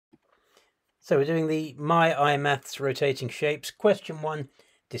So we're doing the MyiMaths rotating shapes. Question 1,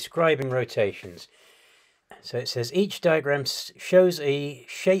 describing rotations. So it says each diagram shows a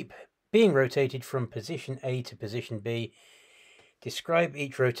shape being rotated from position A to position B. Describe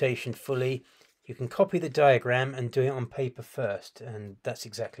each rotation fully. You can copy the diagram and do it on paper first, and that's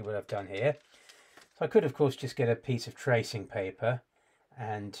exactly what I've done here. So I could, of course, just get a piece of tracing paper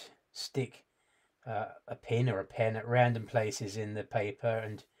and stick a pin or a pen at random places in the paper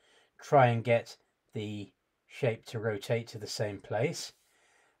and try and get the shape to rotate to the same place.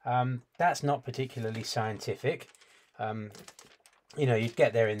 That's not particularly scientific. You know, you'd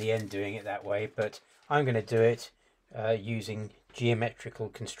get there in the end doing it that way, but I'm going to do it using geometrical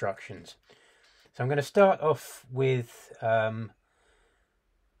constructions. So I'm going to start off with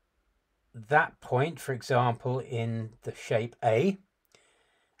that point, for example, in the shape A,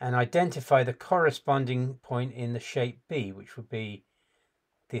 and identify the corresponding point in the shape B, which would be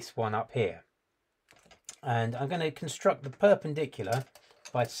this one up here. And I'm going to construct the perpendicular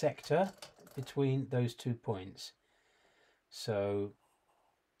bisector between those 2 points. So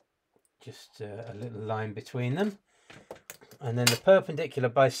just a little line between them. And then the perpendicular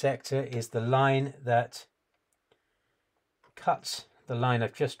bisector is the line that cuts the line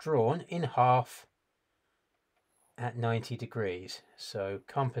I've just drawn in half at 90 degrees. So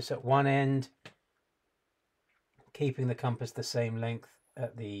compass at one end, keeping the compass the same length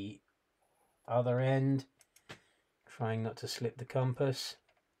at the other end, trying not to slip the compass.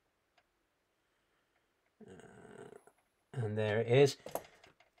 And there it is.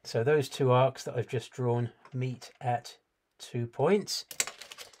 So those two arcs that I've just drawn meet at 2 points.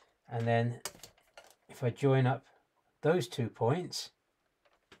 And then if I join up those 2 points,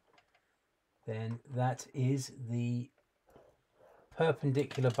 then that is the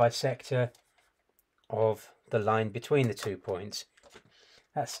perpendicular bisector of the line between the 2 points.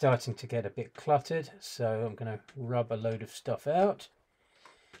 That's starting to get a bit cluttered, so I'm going to rub a load of stuff out.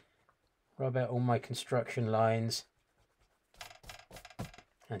 Rub out all my construction lines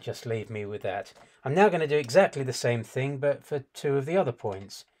and just leave me with that. I'm now going to do exactly the same thing, but for 2 of the other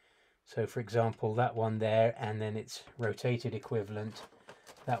points. So for example, that one there, and then its rotated equivalent,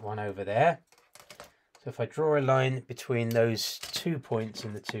 that one over there. So if I draw a line between those 2 points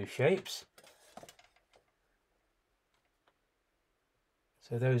in the 2 shapes,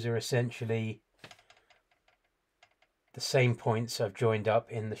 so those are essentially the same points I've joined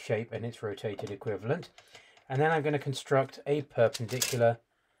up in the shape and its rotated equivalent. And then I'm going to construct a perpendicular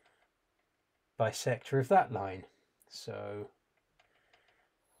bisector of that line. So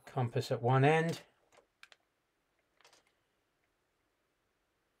compass at one end,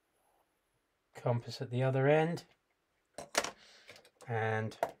 compass at the other end,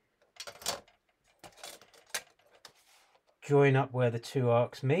 and join up where the 2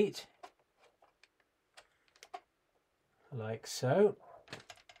 arcs meet, like so.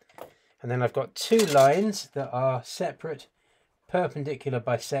 And then I've got 2 lines that are separate perpendicular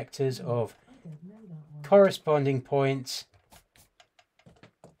bisectors of corresponding points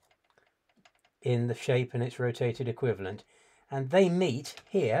in the shape and its rotated equivalent, and they meet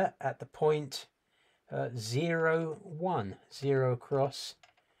here at the point 0, 1, 0 across,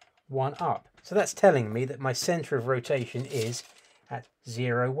 1 up. So that's telling me that my center of rotation is at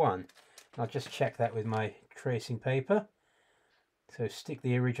 0, 1. I'll just check that with my tracing paper. So stick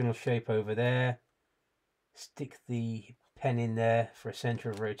the original shape over there, stick the pen in there for a center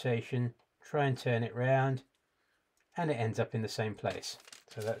of rotation, try and turn it round, and it ends up in the same place.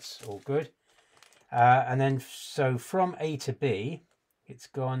 So that's all good. And then so from A to B, it's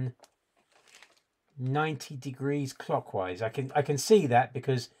gone 90 degrees clockwise. I can see that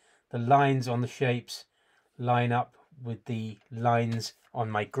because the lines on the shapes line up with the lines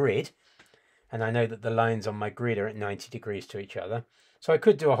on my grid, and I know that the lines on my grid are at 90 degrees to each other. So I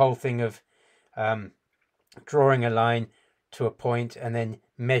could do a whole thing of drawing a line to a point and then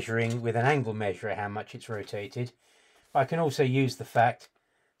measuring with an angle measurer how much it's rotated. But I can also use the fact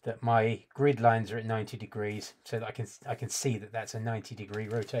that my grid lines are at 90 degrees so that I can see that that's a 90-degree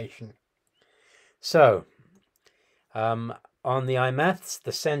rotation. So on the iMaths,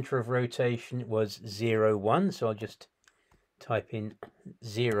 the center of rotation was 0, 1, so I'll just type in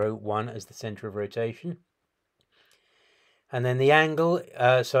 0, 1 as the center of rotation. And then the angle,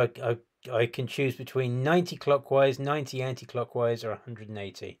 so I can choose between 90 clockwise, 90 anti-clockwise, or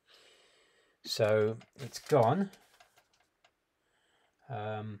 180. So it's gone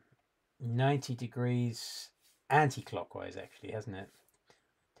 90 degrees anti-clockwise, actually, hasn't it?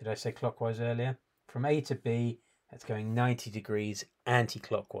 Did I say clockwise earlier? From A to B, that's going 90 degrees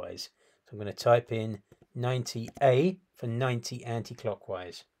anti-clockwise. So I'm going to type in 90A for 90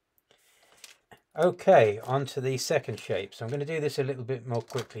 anti-clockwise. Okay, on to the second shape. So I'm going to do this a little bit more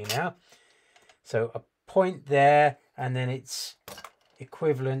quickly now. So a point there, and then it's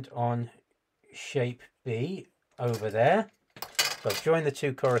equivalent on shape B over there. So I've joined the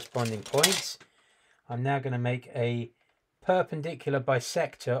two corresponding points. I'm now going to make a perpendicular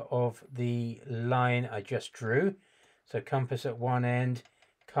bisector of the line I just drew. So compass at one end,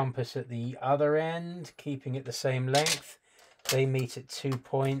 compass at the other end, keeping it the same length. They meet at 2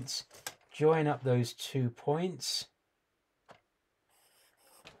 points. Join up those 2 points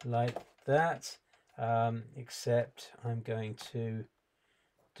like that, except I'm going to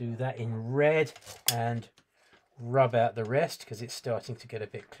do that in red and rub out the rest because it's starting to get a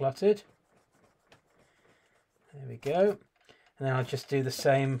bit cluttered. There we go. And then I'll just do the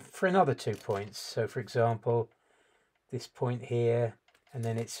same for another 2 points. So for example, this point here, and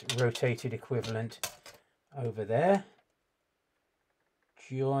then its rotated equivalent over there.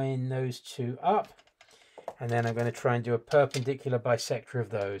 Join those two up, and then I'm going to try and do a perpendicular bisector of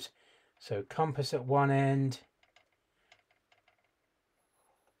those. So compass at one end,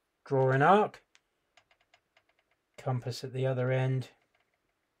 draw an arc, compass at the other end,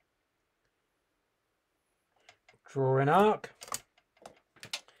 draw an arc,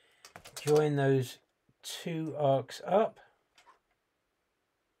 join those two arcs up,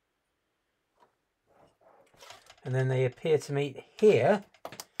 and then they appear to meet here,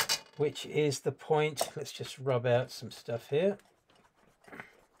 which is the point. Let's just rub out some stuff here.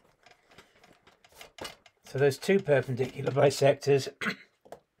 So those two perpendicular bisectors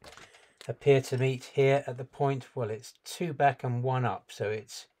appear to meet here at the point, well, it's 2 back and 1 up, so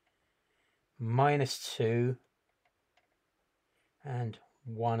it's -2 and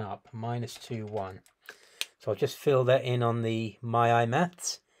 1 up, -2, 1. So I'll just fill that in on the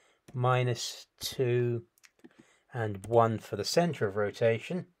MyiMaths, -2 and 1 for the center of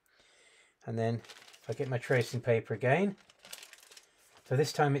rotation. And then if I get my tracing paper again, so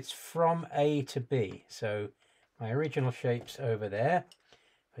this time it's from A to B. So my original shape's over there.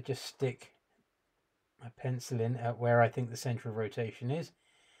 I just stick my pencil in at where I think the center of rotation is.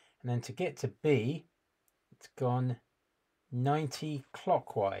 And then to get to B, it's gone 90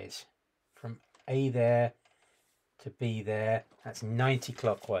 clockwise. From A there to B there, that's 90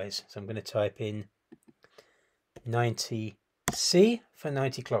 clockwise. So I'm going to type in 90C for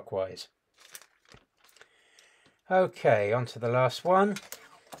 90 clockwise. Okay, on to the last one.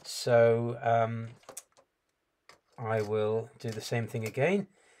 So I will do the same thing again.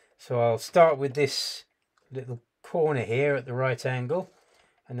 So I'll start with this little corner here at the right angle,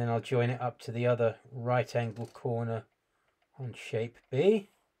 and then I'll join it up to the other right angle corner on shape B.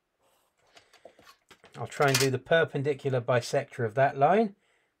 I'll try and do the perpendicular bisector of that line.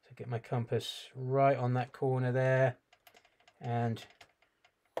 So get my compass right on that corner there and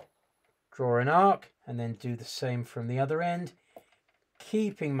draw an arc, and then do the same from the other end,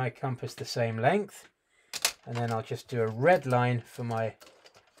 keeping my compass the same length. And then I'll just do a red line for my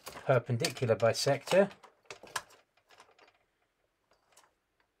perpendicular bisector.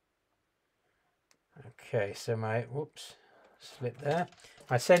 Okay, so my, whoops, slip there.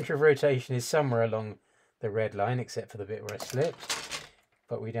 My center of rotation is somewhere along the red line, except for the bit where I slipped,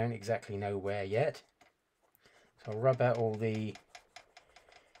 but we don't exactly know where yet. So I'll rub out all the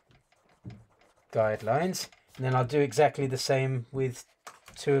guidelines, and then I'll do exactly the same with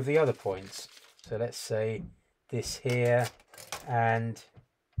 2 of the other points. So let's say this here and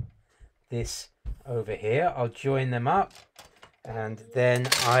this over here. I'll join them up, and then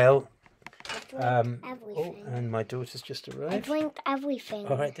I'll oh, and my daughter's just arrived. I drank everything.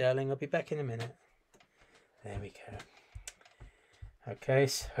 All right, darling, I'll be back in a minute. There we go. Okay,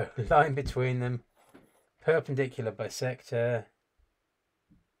 so line between them, perpendicular bisector.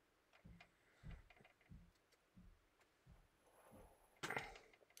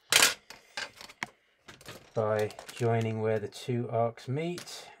 By joining where the 2 arcs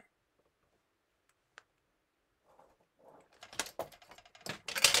meet.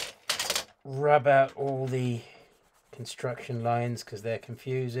 Rub out all the construction lines because they're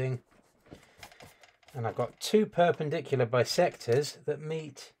confusing. And I've got 2 perpendicular bisectors that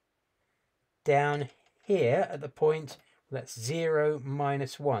meet down here at the point, that's 0,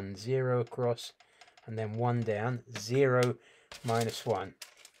 -1, 0 across, and then 1 down, 0, -1.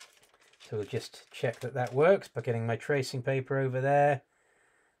 So we'll just check that that works by getting my tracing paper over there.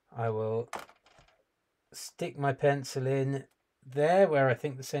 I will stick my pencil in there where I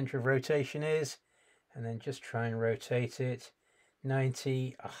think the center of rotation is, and then just try and rotate it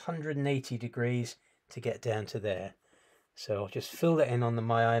 90, 180 degrees to get down to there. So I'll just fill that in on the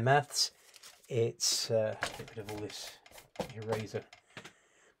MyiMaths. It's get rid of all this eraser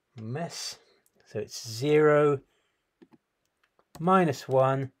mess. So it's 0,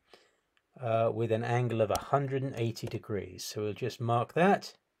 -1 with an angle of 180 degrees. So we'll just mark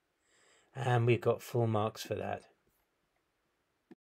that, and we've got full marks for that.